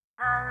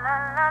You're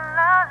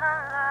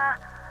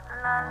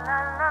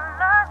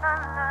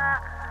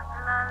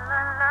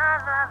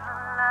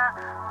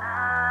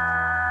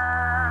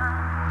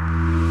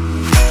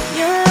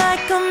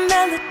like a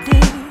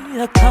melody,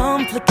 a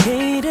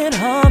complicated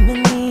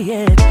harmony,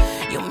 yet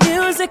your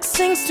music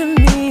sings to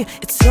me,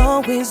 it's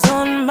always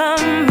on my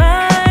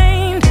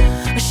mind.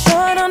 A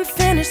short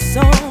unfinished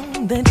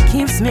song that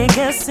keeps me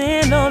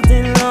guessing all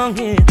day long.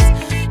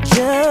 It's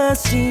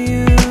just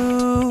you.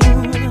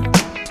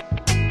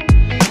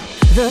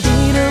 The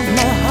beat of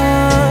my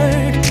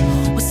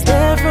heart was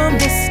there from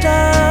the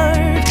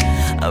start.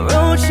 I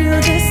wrote you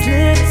this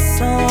little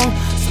song,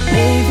 so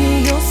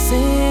maybe you'll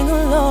sing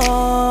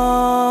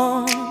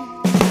along.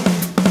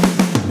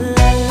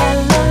 La la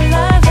la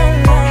la la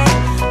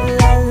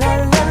la la la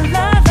la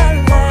la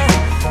la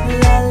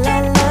la la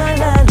la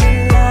la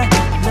la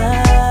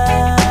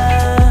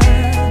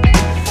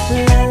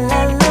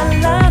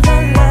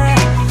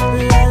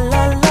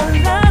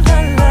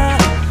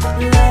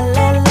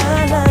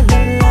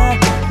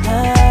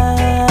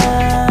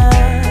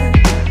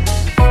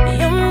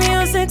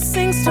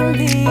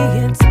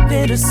it's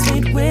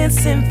bittersweet with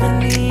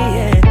symphony,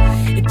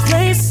 yeah. It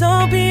plays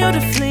so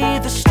beautifully,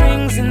 the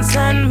strings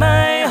inside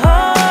my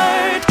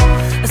heart.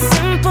 A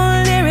simple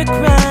lyric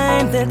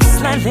rhyme that's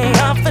slightly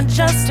off but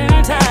just in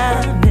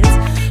time. It's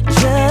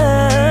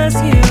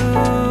just you.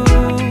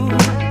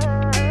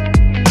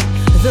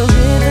 The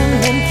rhythm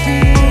and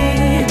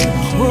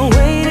key were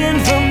waiting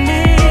for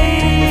me.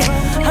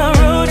 I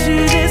wrote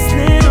you this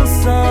little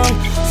song,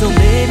 so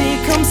baby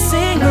come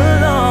sing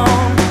along.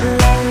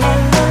 La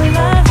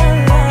la